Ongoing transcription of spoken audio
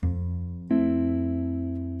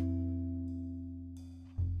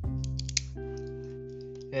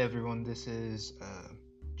Hey everyone, this is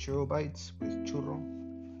Churro Bites with Churro.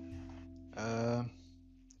 Uh,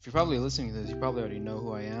 if you're probably listening to this, you probably already know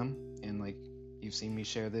who I am, and you've seen me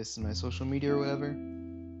share this in my social media or whatever.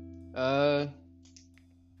 Uh,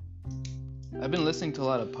 I've been listening to a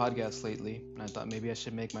lot of podcasts lately, and I thought maybe I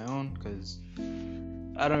should make my own because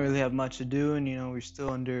I don't really have much to do, and we're still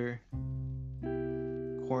under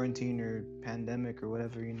quarantine or pandemic or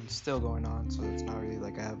whatever, still going on, so it's not really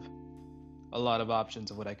like I have a lot of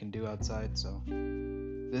options of what I can do outside. So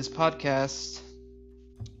this podcast,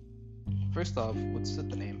 first off, what's the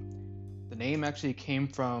name? The name actually came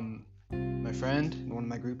from my friend in one of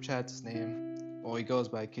my group chats. His name, well, he goes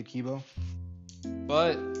by Kid Kibo,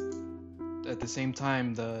 but at the same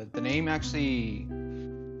time, the name actually,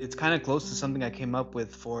 it's kind of close to something I came up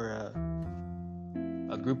with for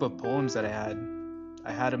a group of poems that I had.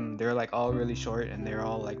 I had them. They're like all really short, and they're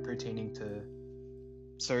all like pertaining to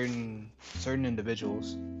certain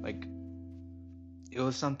individuals. Like it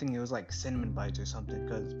was like Cinnamon Bites or something.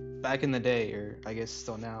 Because back in the day, or I guess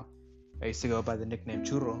still now, I used to go by the nickname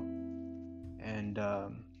Churro, and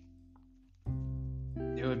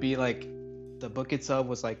it would be like the book itself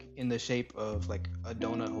was like in the shape of like a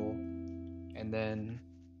donut hole, and then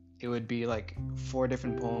it would be like four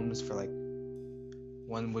different poems for like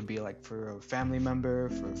one would be like for a family member,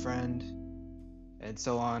 for a friend, and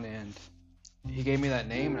so on. And he gave me that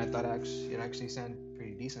name, and I thought it actually sounded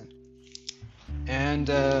pretty decent. And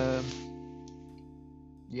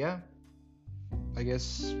yeah, I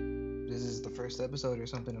guess this is the first episode or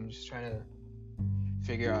something. I'm just trying to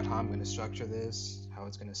figure out how I'm going to structure this, how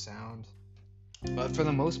it's going to sound. But for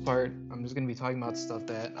the most part, I'm just going to be talking about stuff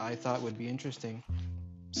that I thought would be interesting.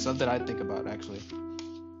 Stuff that I think about, actually.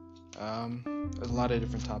 A lot of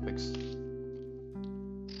different topics.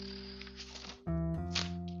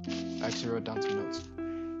 I actually wrote down some notes.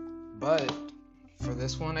 But for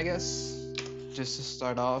this one, I guess, just to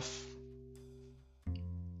start off,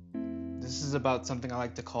 this is about something I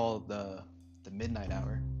like to call the midnight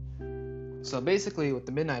hour. So basically, what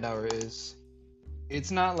the midnight hour is, it's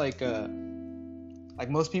not like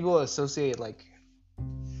most people associate like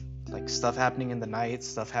stuff happening in the night,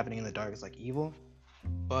 stuff happening in the dark is like evil.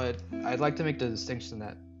 But I'd like to make the distinction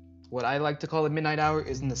that what I like to call the midnight hour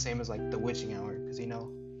isn't the same as like the witching hour, because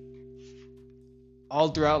all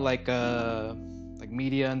throughout like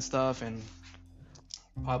media and stuff and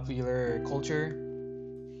popular culture,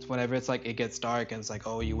 it's whenever it's like it gets dark and it's like,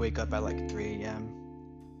 oh, you wake up at like 3 a.m.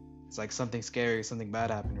 It's like something scary, something bad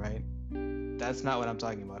happened, right? That's not what I'm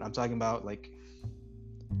talking about. I'm talking about like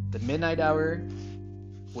the midnight hour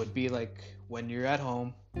would be like when you're at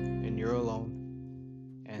home and you're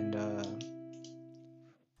alone, and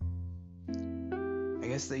I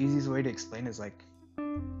guess the easiest way to explain is like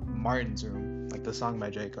Martin's Room, like the song by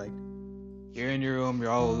Drake. Like you're in your room,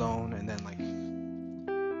 you're all alone, and then like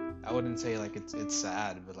I wouldn't say like it's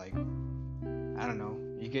sad, but like I don't know,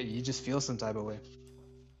 you just feel some type of way.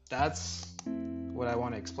 That's what I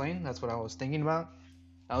want to explain. That's what I was thinking about.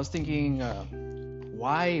 I was thinking,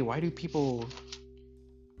 why do people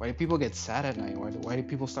get sad at night? Why do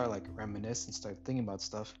people start like reminisce and start thinking about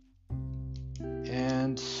stuff?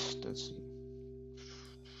 And let's see.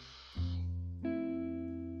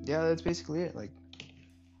 Yeah, that's basically it. Like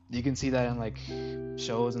you can see that in like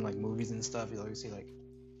shows and like movies and stuff. You'll always see like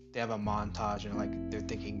they have a montage and like they're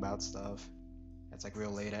thinking about stuff. It's like real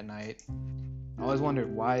late at night. I always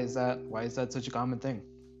wondered why is that such a common thing?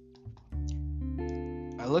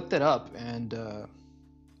 I looked it up, and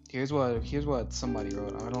here's what somebody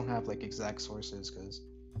wrote. I don't have like exact sources because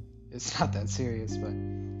it's not that serious, but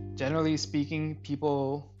generally speaking,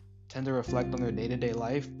 people tend to reflect on their day-to-day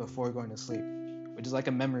life before going to sleep, which is like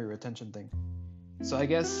a memory retention thing. So I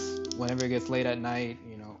guess whenever it gets late at night,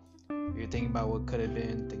 you're thinking about what could have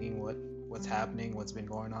been, thinking what's happening, what's been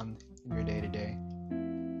going on in your day-to-day.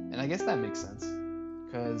 And I guess that makes sense,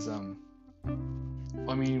 because I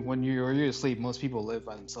mean, when you're asleep, most people live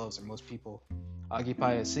by themselves, or most people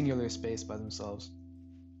occupy a singular space by themselves.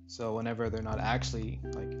 So whenever they're not actually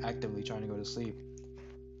like actively trying to go to sleep,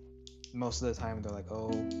 most of the time they're like,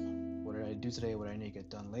 oh, what did I do today? What do I need to get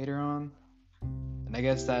done later on? And I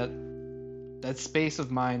guess that space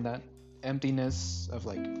of mind, that emptiness of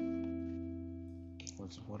like,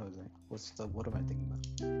 what am I thinking about?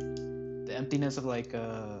 The emptiness of like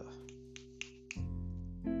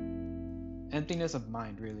emptiness of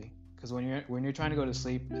mind, really. Because when you're trying to go to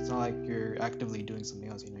sleep, it's not like you're actively doing something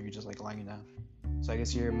else. You're just like lying down. So I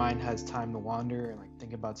guess your mind has time to wander and like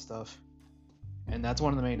think about stuff. And that's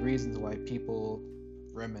one of the main reasons why people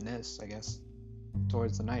reminisce, I guess,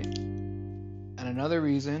 towards the night. And another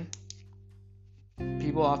reason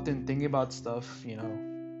people often think about stuff,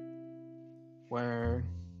 where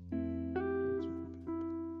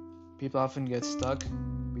people often get stuck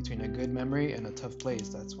between a good memory and a tough place.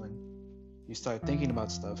 That's when you start thinking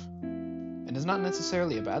about stuff. And it's not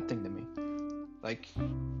necessarily a bad thing to me. Like,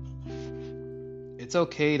 it's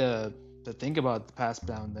okay to think about the past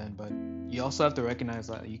now and then, but you also have to recognize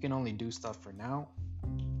that you can only do stuff for now.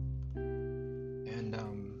 And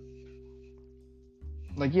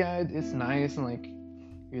like, yeah, it's nice, and like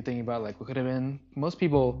you're thinking about like what could have been. Most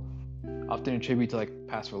people often attribute to like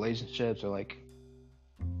past relationships or like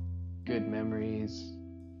good memories,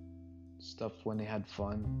 stuff when they had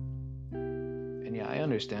fun. And yeah, I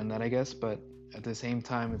understand that, I guess, but at the same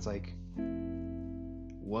time, it's like,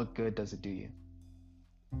 what good does it do you?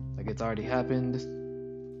 Like, it's already happened.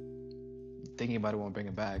 Thinking about it won't bring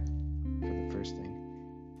it back, for the first thing.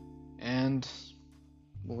 And,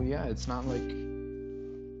 well, yeah, it's not like,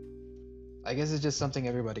 I guess it's just something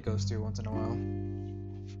everybody goes through once in a while.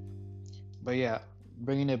 But yeah,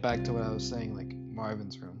 bringing it back to what I was saying, like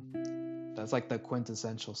Marvin's Room. That's like the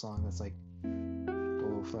quintessential song that's like,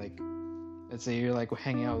 oof, like, let's say you're like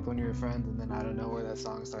hanging out with one of your friends and then out of nowhere that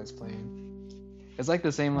song starts playing. It's like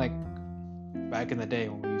the same like back in the day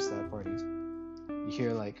when we used to have parties. You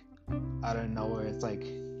hear like out of nowhere, it's like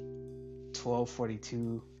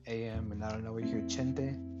 12:42 a.m. and out of nowhere you hear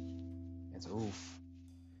Chente. It's oof.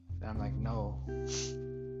 And I'm like, no.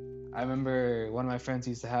 I remember one of my friends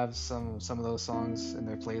used to have some of those songs in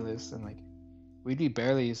their playlist, and like we'd be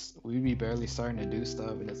barely starting to do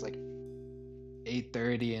stuff, and it's like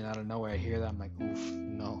 8:30 and out of nowhere I hear that. I'm like, oof,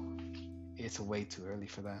 no, it's way too early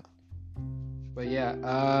for that. But yeah,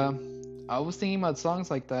 I was thinking about songs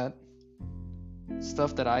like that,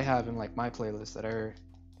 stuff that I have in like my playlist that are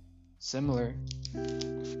similar.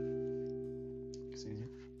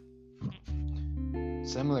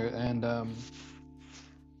 And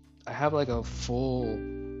I have like a full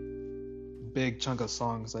big chunk of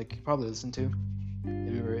songs like you probably listen to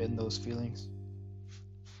if you were in those feelings.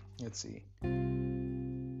 Let's see.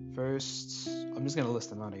 First, I'm just gonna list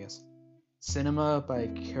them out, I guess. Cinema by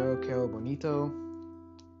Caro Bonito.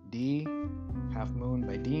 D, Half Moon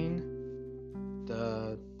by Dean.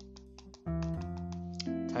 The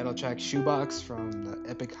title track Shoebox from the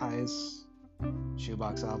Epic Highs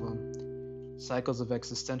Shoebox album. Cycles of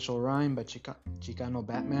Existential Rhyme by Chicano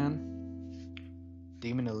Batman.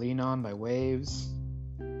 Demon to Lean On by Waves.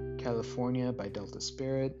 California by Delta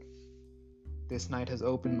Spirit. This Night Has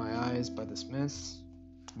Opened My Eyes by The Smiths.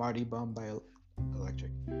 Marty Bum by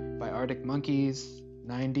Electric. By Arctic Monkeys.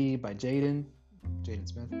 90 by Jaden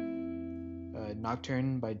Smith.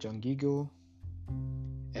 Nocturne by Jungigo.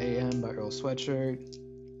 AM by Earl Sweatshirt.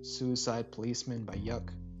 Suicide Policeman by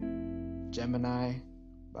Yuck. Gemini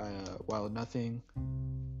by Wild Nothing.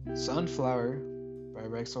 Sunflower by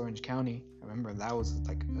Rex Orange County. I remember that was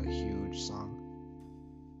like a huge song.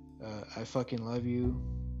 I Fucking Love You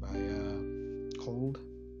by Cold.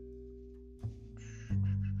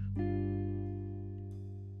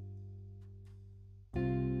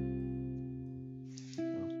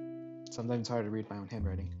 Sometimes it's hard to read my own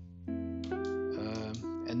handwriting.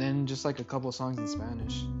 And then just like a couple songs in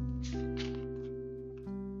Spanish.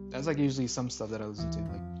 That's like usually some stuff that I listen to.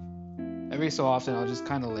 Like every so often I'll just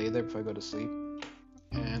kind of lay there before I go to sleep,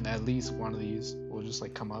 and at least one of these will just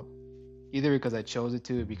like come up, either because I chose it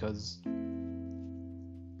to, or because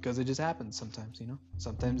it just happens sometimes, you know.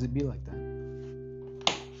 Sometimes it'd be like that.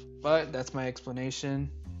 But that's my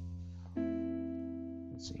explanation.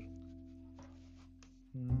 Let's see.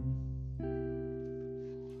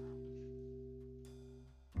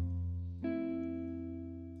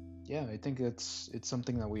 Yeah, I think it's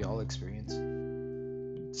something that we all experience.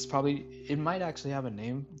 It might actually have a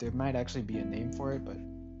name. There might actually be a name for it, but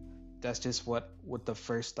that's just what the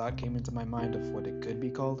first thought came into my mind of what it could be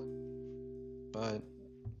called. But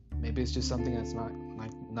maybe it's just something that's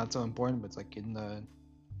not so important, but it's like in the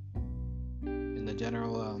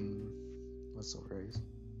general what's the phrase?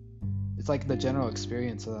 It's like the general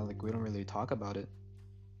experience, so that like we don't really talk about it.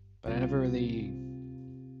 But I never really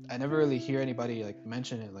hear anybody like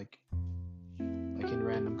mention it like in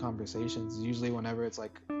random conversations. It's usually whenever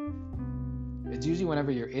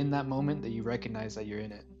you're in that moment that you recognize that you're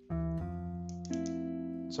in it.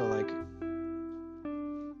 So like,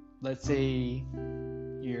 let's say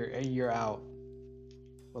you're out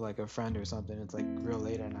with like a friend or something. It's like real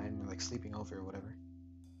late at night and you're like sleeping over or whatever.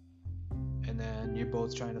 And then you're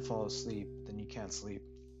both trying to fall asleep, then you can't sleep.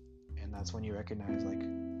 And that's when you recognize like,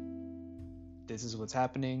 this is what's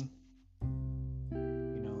happening.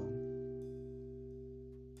 You know,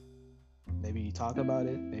 maybe you talk about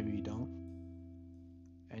it, maybe you don't.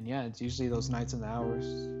 And yeah, it's usually those nights and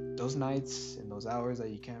those hours that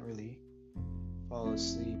you can't really fall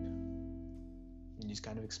asleep and you just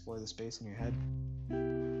kind of explore the space in your head.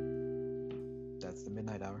 That's the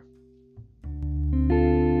midnight hour.